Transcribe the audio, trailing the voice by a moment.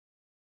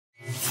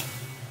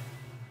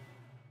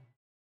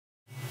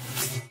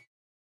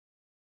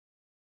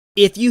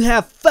If you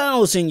have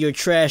files in your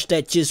trash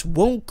that just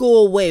won't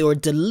go away or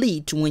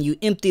delete when you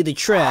empty the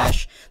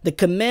trash, the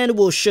command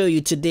we'll show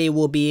you today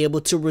will be able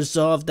to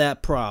resolve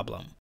that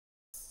problem.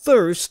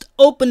 First,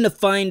 open the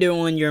Finder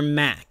on your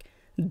Mac.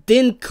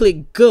 Then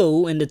click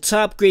Go in the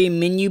top gray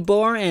menu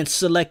bar and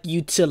select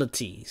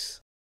Utilities.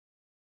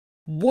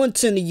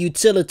 Once in the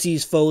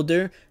Utilities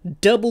folder,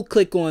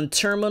 double-click on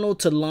Terminal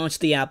to launch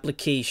the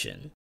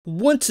application.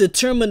 Once the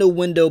terminal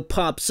window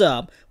pops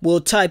up,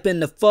 we'll type in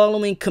the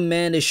following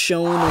command as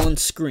shown on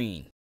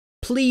screen.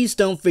 Please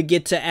don't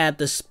forget to add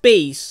the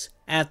space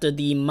after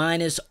the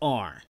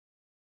 -R.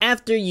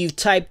 After you've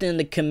typed in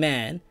the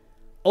command,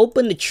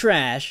 open the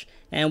trash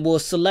and we'll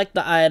select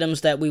the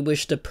items that we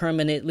wish to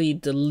permanently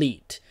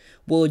delete.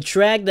 We'll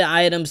drag the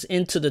items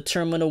into the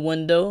terminal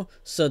window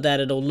so that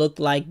it'll look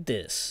like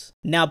this.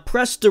 Now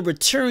press the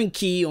return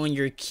key on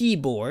your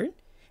keyboard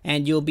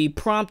and you'll be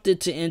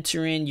prompted to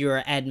enter in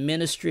your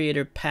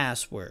administrator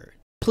password.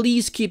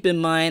 Please keep in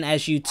mind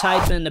as you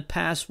type in the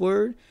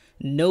password,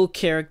 no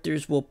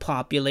characters will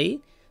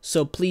populate,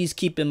 so please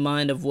keep in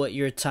mind of what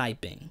you're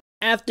typing.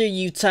 After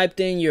you've typed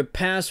in your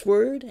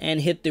password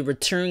and hit the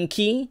return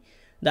key,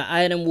 the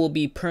item will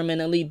be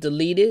permanently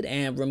deleted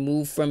and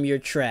removed from your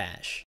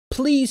trash.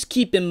 Please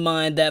keep in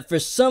mind that for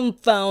some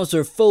files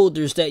or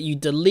folders that you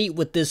delete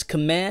with this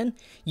command,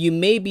 you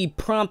may be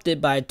prompted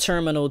by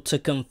Terminal to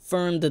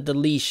confirm the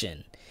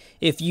deletion.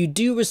 If you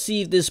do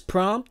receive this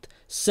prompt,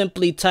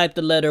 simply type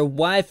the letter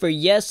Y for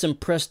yes and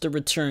press the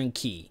return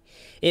key.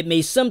 It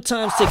may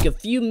sometimes take a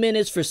few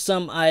minutes for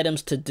some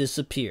items to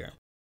disappear.